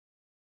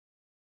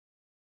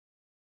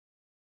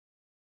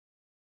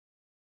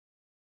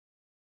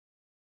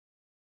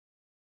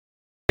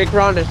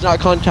Ron has not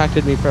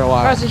contacted me for a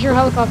while. Guys, I hear a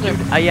helicopter.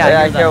 Yeah, I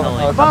hear that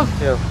heli. Above.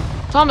 Too.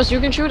 Thomas, you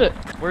can shoot it.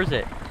 Where's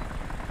it?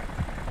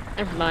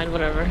 Never mind,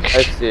 whatever. I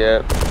see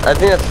it. I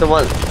think that's the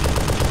one.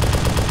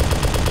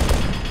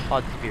 Oh,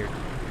 it's disappeared.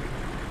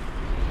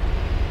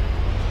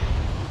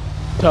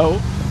 So?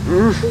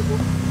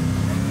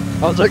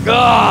 I was like,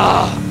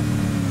 ah!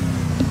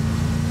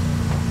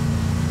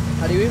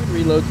 How do you even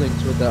reload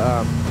things with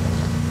the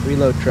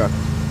reload truck?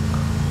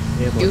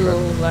 I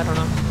don't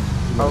know.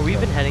 Are we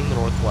even heading the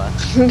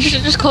northwest? You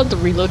should just call it the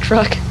reload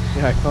truck.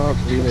 Yeah, I call it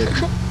reload.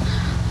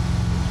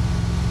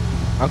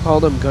 I'll call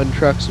them gun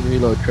trucks and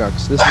reload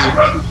trucks. This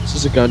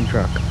is a gun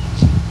truck.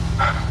 So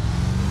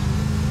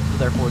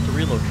therefore, it's a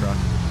reload truck.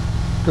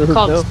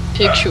 Called No.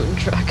 pig shooting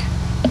truck.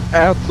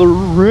 At the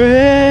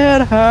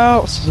red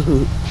house,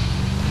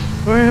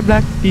 where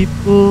black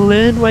people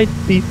and white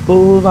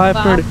people buy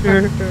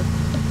furniture.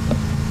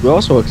 We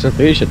also accept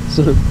Asians.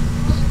 I'm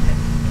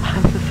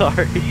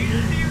sorry.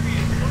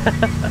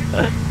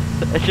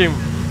 Actually,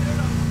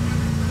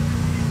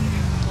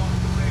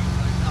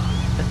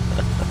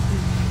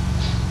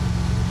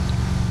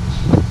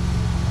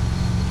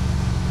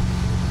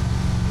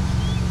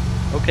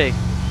 okay,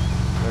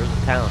 there's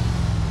a town.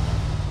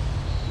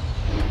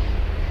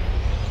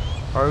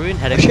 Are we even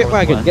heading Shit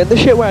wagon, northwest? get the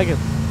shit wagon.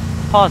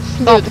 Pause,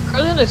 stop. Dude, the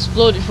car's gonna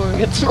explode before we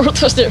get to the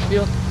Northwest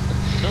Airfield.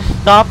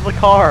 Just stop the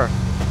car.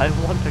 I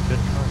want a good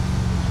car.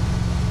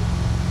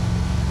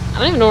 I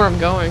don't even know where I'm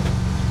going.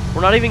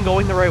 We're not even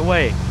going the right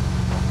way.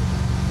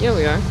 Yeah,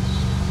 we are.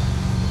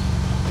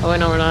 Oh, wait,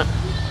 no, we're not.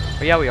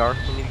 Oh yeah, we are.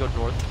 We need to go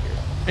north here.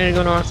 We need to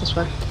go north this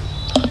way.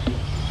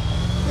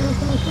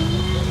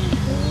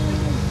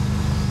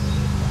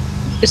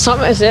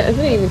 Is it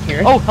even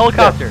here? Oh,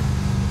 helicopter!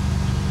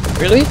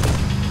 Really?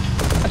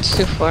 That's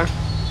too far.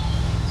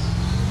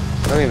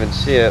 I don't even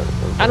see it.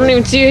 I don't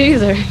even see it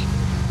either.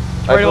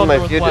 I Right put on my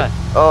northwest.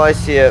 Oh, I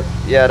see it.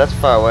 Yeah, that's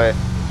far away.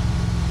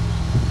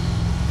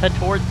 Head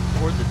towards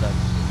it then.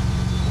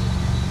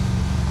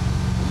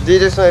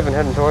 DJ's not even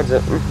heading towards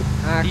it.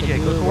 DJ,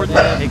 go towards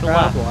it. Take a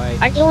left.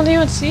 I don't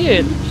even see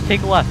it. Just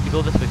take a left. You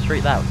go this way,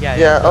 straight that way. Yeah,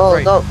 Yeah, that's oh,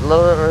 right. no, a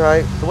little bit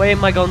right. The way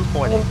my gun's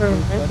pointing.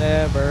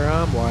 Whatever,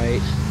 I'm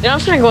white. Yeah, I'm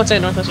trying to go inside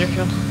Northwest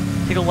Airfield.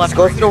 Take a Let's left.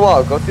 go right through the here.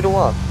 wall, go through the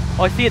wall.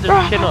 Oh, I see it.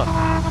 There's a Chinook.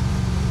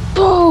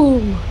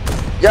 Boom!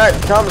 Yeah,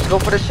 Thomas, go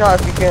for the shot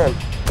if you can.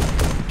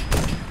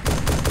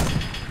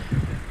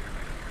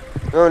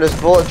 Remember, there's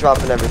bullet drop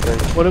and everything.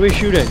 What are we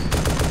shooting?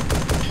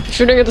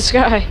 Shooting at the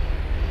sky.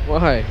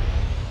 Why?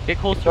 Get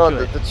closer No,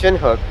 to it. the chin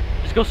hook.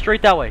 Just go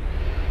straight that way.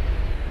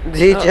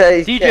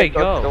 DJ, DJ, can't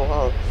go. through the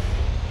wall.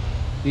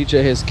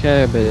 DJ his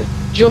cabin.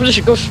 Joe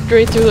just go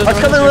straight through the. Let's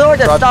come in the Lord,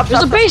 stop,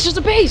 There's a stop. base. There's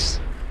a base.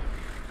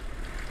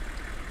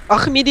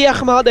 Ahmedi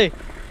Ahmadi.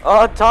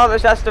 Oh,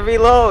 Thomas has to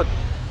reload.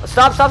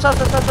 Stop.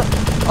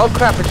 Oh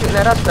crap, we're shooting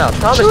at us now.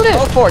 Thomas, Shoot it.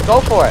 go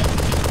for it.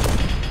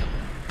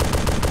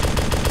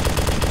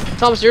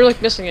 Thomas, you're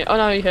like missing it. Oh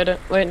no, you hit it.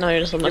 Wait, no, you're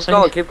just missing.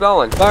 Keep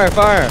going. Fire,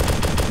 fire.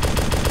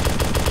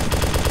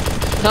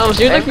 Thomas,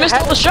 you like Hey, missed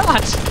all the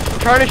shots. I'm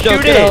trying to Yo,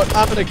 shoot get it. out.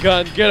 I'm in a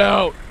gun. Get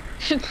out.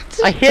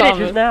 I hit it Thomas.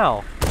 just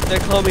now. They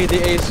call me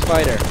the ace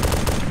fighter.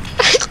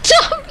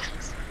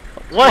 Thomas.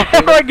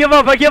 Whatever. I give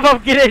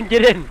up. Get in.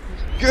 Get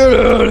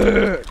out of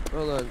here.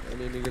 Hold on. I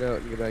need to get out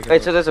and get back Wait,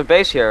 in. so there's a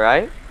base here,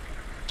 right?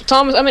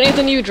 Thomas, I'm in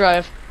Ethan. You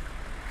drive.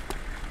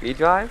 You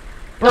drive?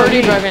 No,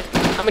 you drive in.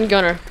 I'm in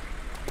Gunner.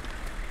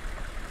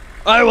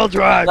 I will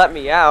drive. Let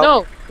me out.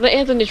 No, let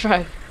Anthony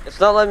drive. It's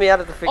not letting me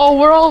out of the freaking. Oh,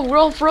 we're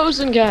all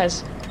frozen,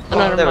 guys. Oh,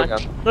 no, there never we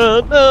mind.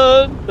 go.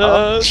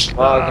 No.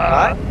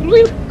 Goodbye.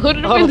 Who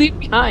did we Oh. leave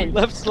behind?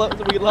 Left sloth.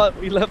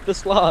 We left the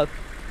sloth.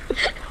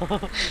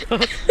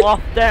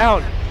 Sloth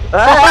down.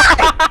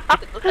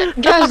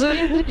 Guys, let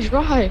Anthony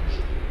drive.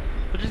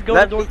 We'll just go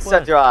Let to me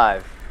northwest.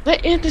 drive.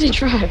 Let Anthony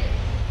drive.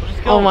 We'll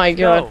just go. Oh my let's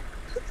God.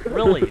 go.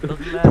 Really, it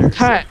doesn't matter.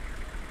 Pat,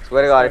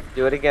 Swear to God, if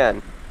you do it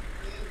again.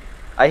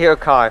 I hear a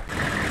car.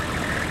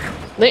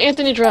 let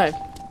Anthony drive.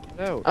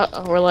 No.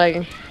 Uh-oh, we're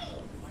lagging.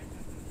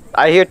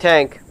 I hear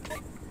tank.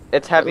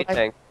 It's heavy I-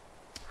 tank.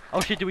 Oh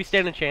shit, do we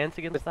stand a chance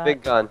against With that?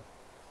 big gun.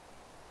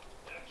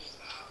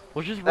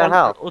 We'll just The run.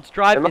 hell? Let's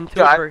drive Am I into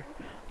drive- it.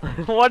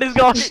 What is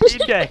going on,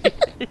 TJ?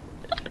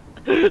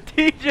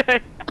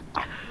 TJ!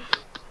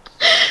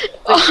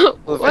 Oh,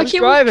 Who's why can't we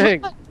driving?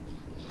 drive?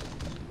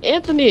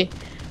 Anthony.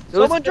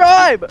 Someone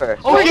drive.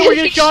 Oh shit, we're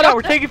getting shot at.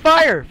 We're taking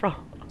fire.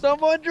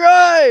 Someone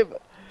drive.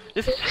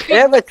 Just They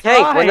have a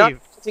tank. We're not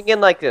drive. touching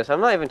in like this.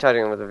 I'm not even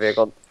touching him with a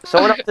vehicle.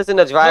 Someone else is in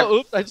the Oh, driver.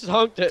 oops! I just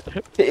honked it.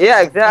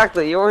 Yeah,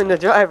 exactly. You were in the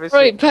driver's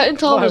Right, seat. Pat and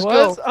Thomas, I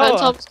go. was? Pat and Oh,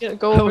 Thomas,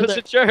 go I over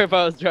wasn't sure if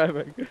I was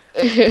driving.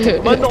 there.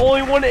 I'm the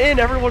only one in.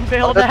 Everyone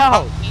bailed that's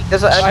out.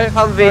 There's an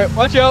Humvee. Alright,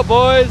 watch out,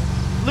 boys.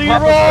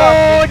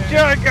 Leroy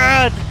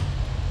Jenkins.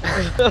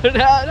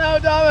 no,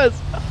 Thomas.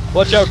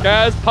 Watch out,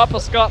 guys. Papa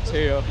Scott's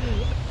here.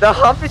 The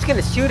Humvee's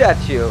gonna shoot at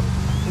you.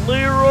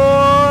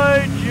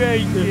 Leroy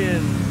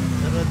Jenkins.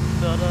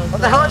 What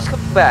the hell is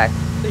coming back?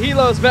 The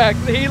helo's back.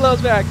 The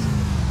helo's back.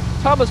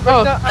 Thomas, bring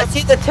Oh. that. I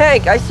see the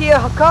tank. I see a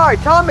car.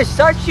 Thomas,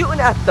 start shooting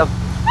at them.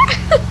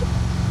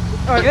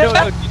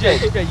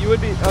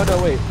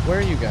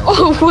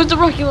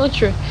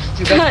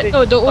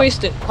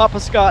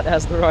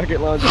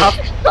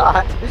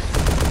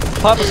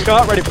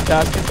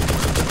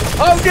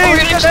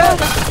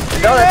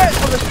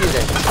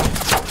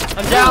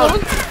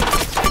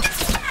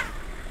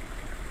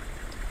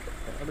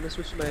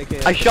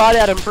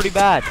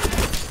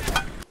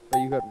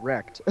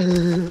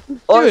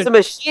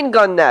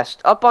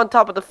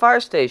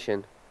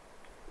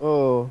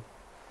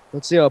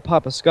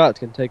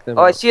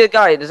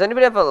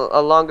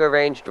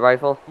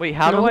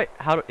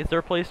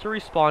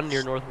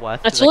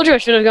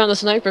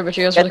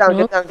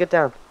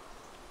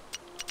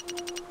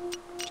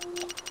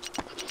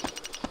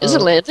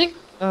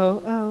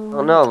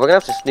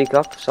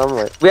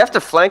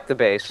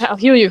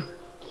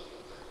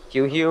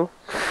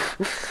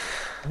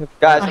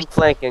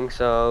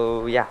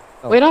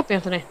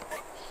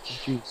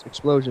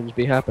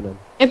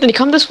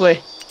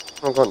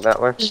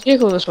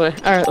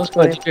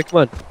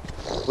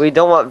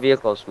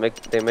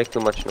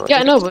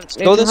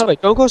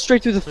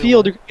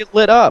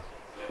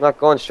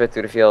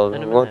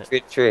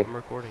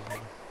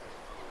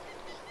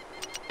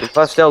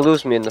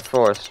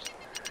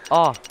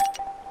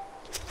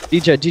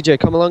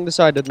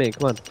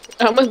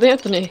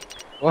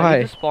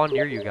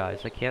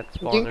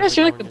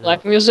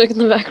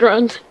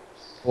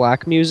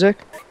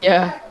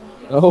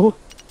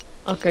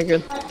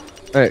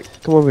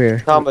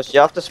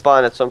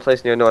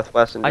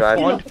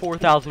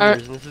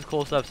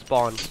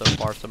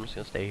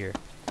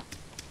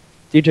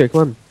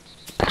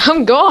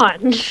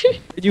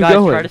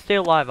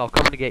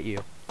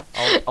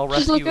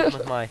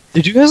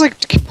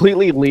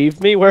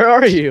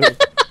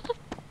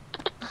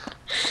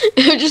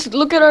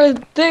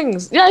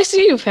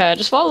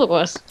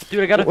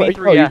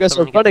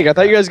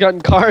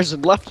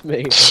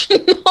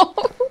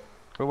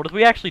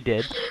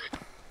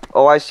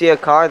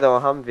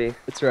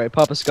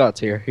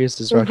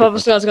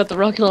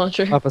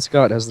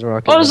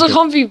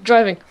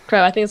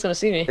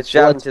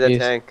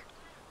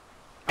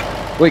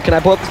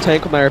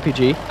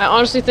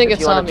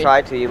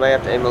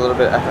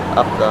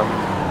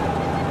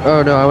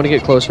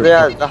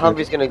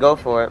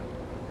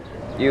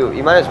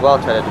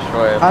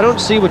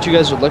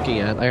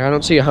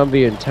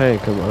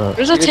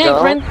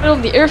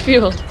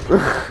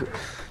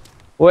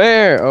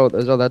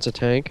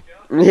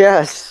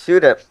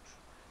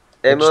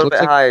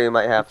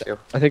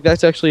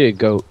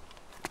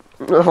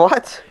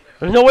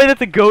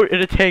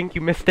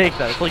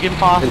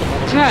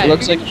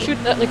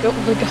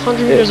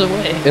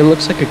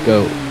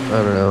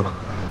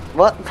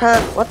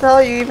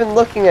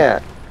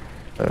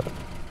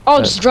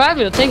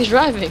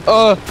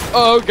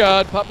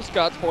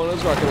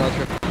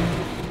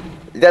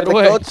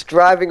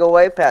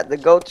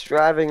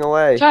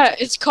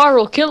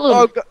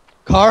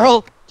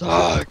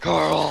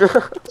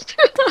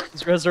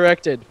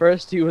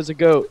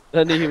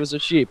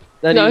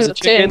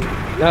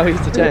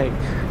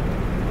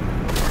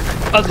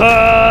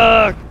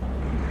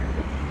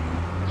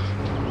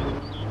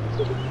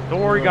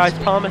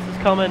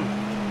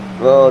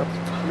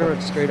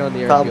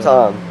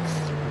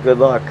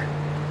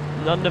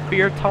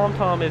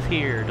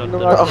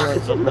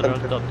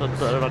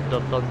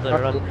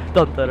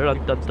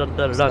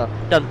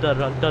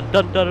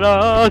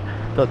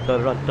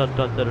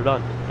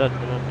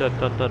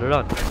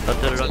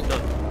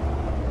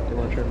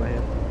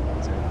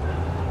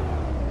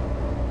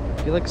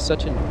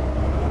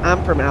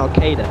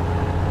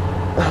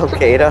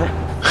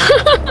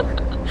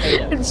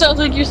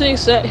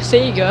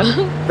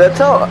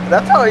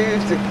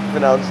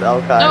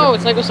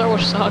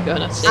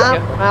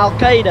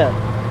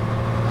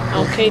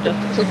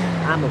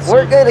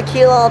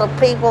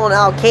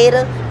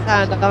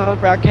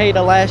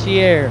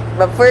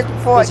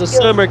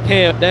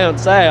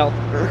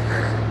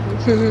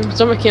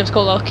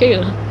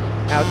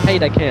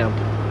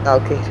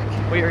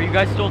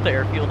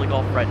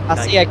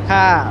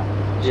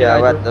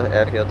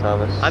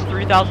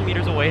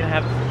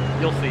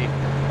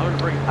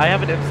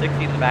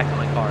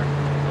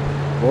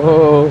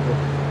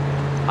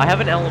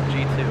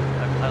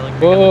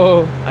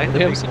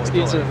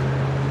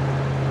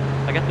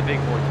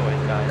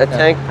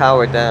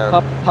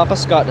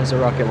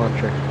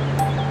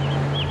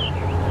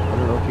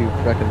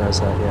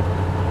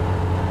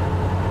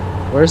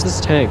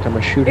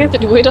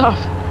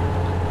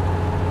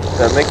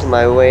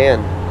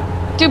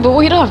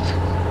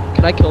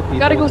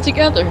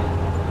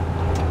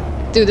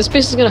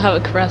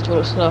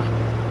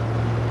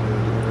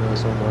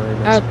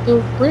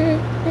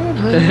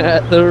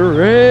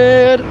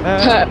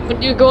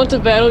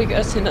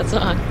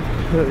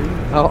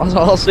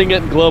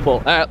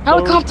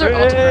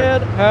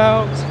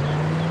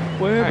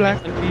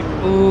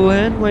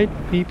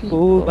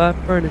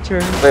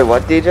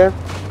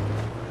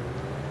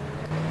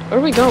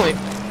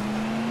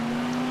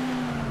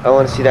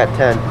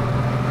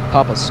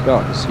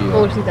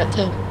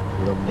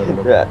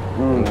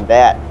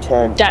 That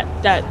 10. That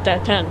 10.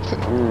 That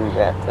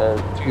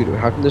 10. Dude,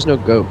 how come there's no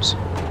goats?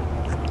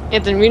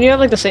 Anthony, we have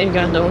like the same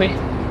gun, don't we?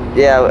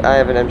 Yeah, I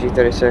have an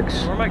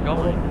MG36. Where am I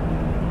going?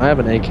 I have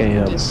an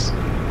AKM. Just,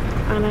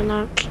 I don't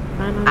know.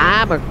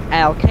 I'm an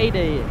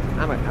Alcadian.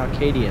 I'm an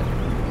Alcadian.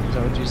 Is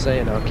that what you say,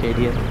 an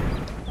Alcadian?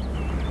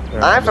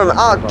 I'm from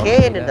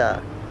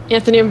Canada.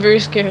 Anthony, I'm very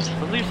scared.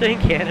 What are you saying,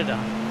 Canada?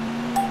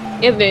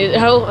 Anthony,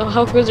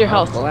 how good's your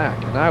health?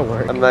 Black, and I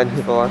work. I'm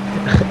 94.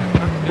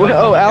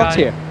 Oh, Al's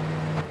here.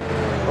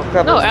 Oh,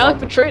 crap, No, I Alec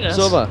fell. betrayed us.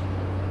 Silva.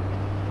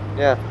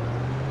 Yeah.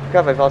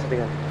 Crap, I fell to the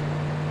again.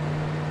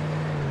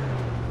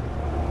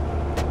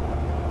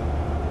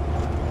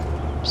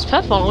 Just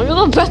pet following me.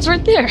 Little pet's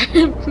right there.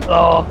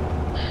 Oh.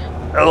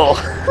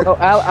 Oh. Oh,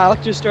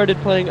 Alec just started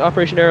playing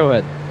Operation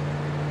Arrowhead.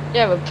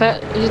 Yeah, but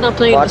pet, he's not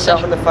playing Watch the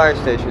out in the fire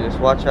station. Just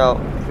watch out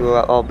through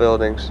all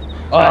buildings.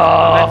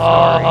 That's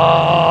sorry.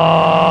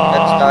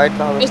 Let's start,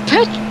 Thomas. Is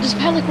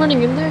pet like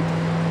running in there?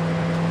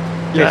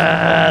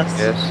 Yes.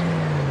 Yes.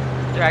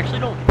 Dude, I actually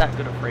don't that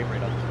good a frame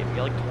rate on this game. You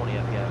get like 20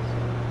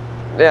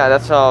 FPS. Yeah,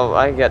 that's how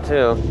I get too.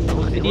 It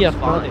looks Yeah,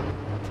 fine.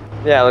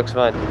 Yeah, it looks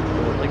fine.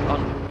 Like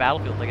on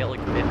Battlefield, I get like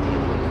 50. It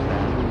looks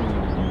bad.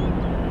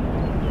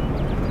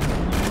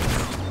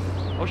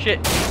 Oh shit.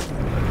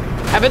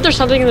 I bet there's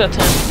something in the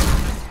tent.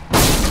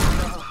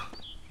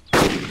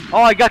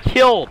 Oh, I got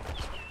killed.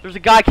 There's a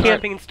guy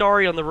camping in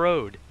Starry on the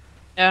road.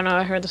 Yeah, no,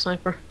 I heard the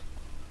sniper.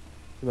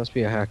 He must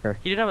be a hacker.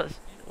 He didn't have a.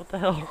 What the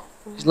hell?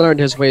 He's learned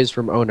his ways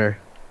from owner.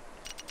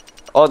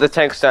 Oh, the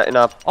tank's starting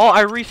up. Oh,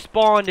 I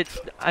respawned.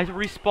 I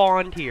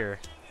respawned here.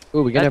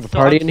 Ooh, we gonna have a That's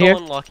party I'm in here?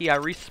 so unlucky. I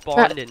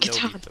respawned and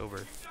Get nobody's on.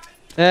 over.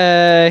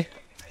 Hey.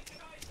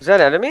 Is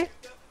that enemy?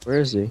 Where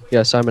is he?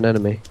 Yes, I'm an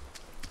enemy.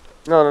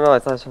 No, I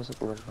thought I saw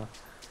something. I'm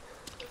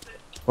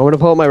gonna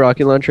pull out my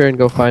rocket launcher and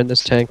go find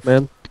this tank,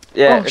 man.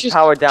 Yeah, Oh, it's she's-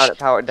 powered down. It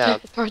powered down.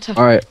 Power tower.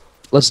 Alright,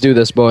 let's do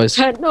this, boys.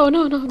 Pet, no. I'm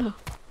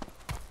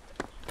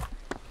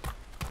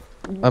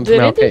Did from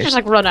anything Al-Qaeda. just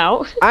like run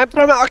out? I'm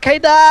from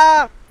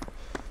Al-Qaeda!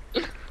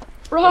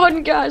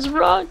 Run, guys,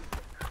 run!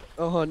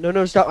 Oh,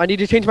 no, stop. I need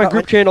to change my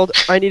group channel.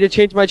 I need to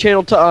change my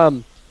channel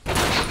to,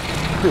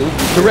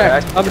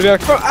 direct. I'm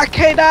direct from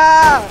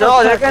Al-Qaeda!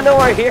 No, they're gonna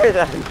nowhere here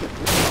then.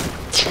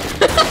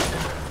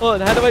 Hold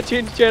on, how do I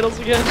change channels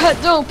again?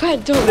 Pet, don't. Here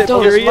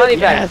There's he money is,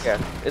 back yes. here.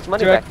 It's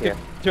money Direct, back here.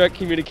 direct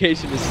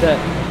communication is set.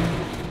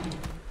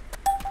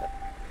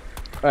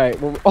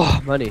 Alright, well, oh,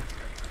 money.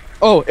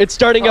 Oh, it's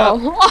starting up.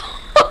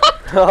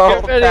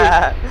 Oh, Get ready.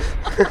 Pat.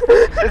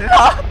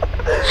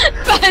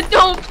 Pet,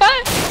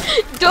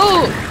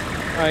 don't.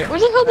 Alright, Where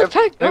the hell did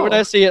Pet right go? when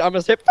I see it, I'm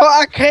gonna say, for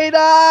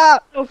Al-Qaeda!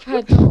 Oh,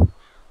 Pet, don't.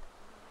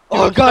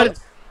 Oh, God.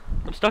 it's-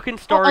 I'm stuck in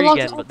Starry unlocked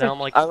again, but now I'm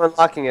like. I'm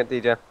unlocking it,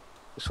 DJ.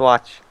 Just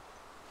watch.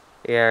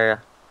 The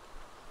area.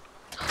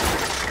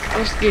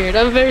 I'm scared.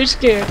 I'm very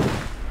scared.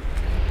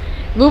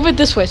 Move it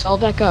this way, so I'll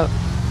back up.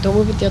 Don't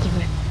move it the other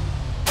way.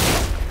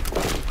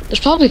 There's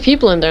probably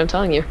people in there, I'm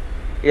telling you.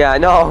 Yeah, I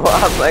know.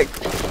 I'm like,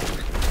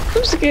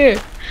 I'm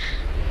scared.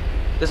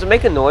 does it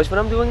make a noise when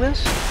I'm doing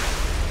this?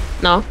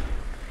 No.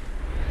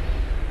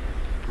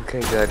 Okay,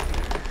 good.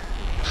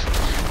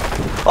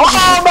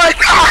 Oh my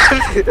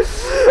god!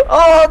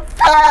 Oh,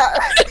 Pat!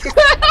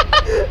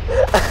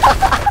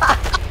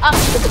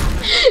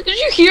 Did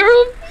you hear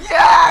him?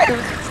 Yeah!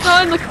 It's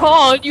not in the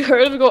call, and you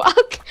heard him go, ah,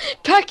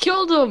 Pat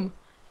killed him!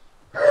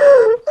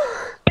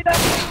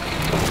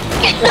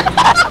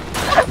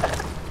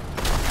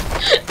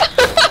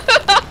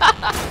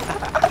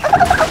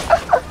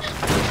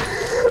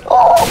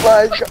 Oh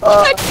my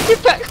god!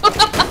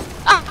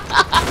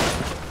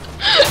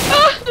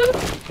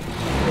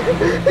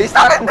 He's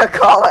not in the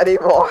call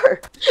anymore.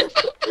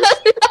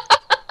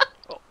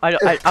 I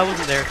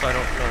wasn't there, so I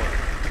don't know.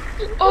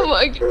 Oh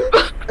my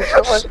god.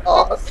 That was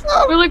awesome.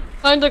 We're like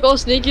kind of like all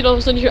sneaky, and all of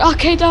a sudden you hear,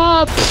 okay,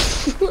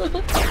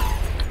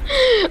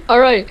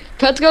 Alright,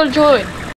 Pat's gotta join.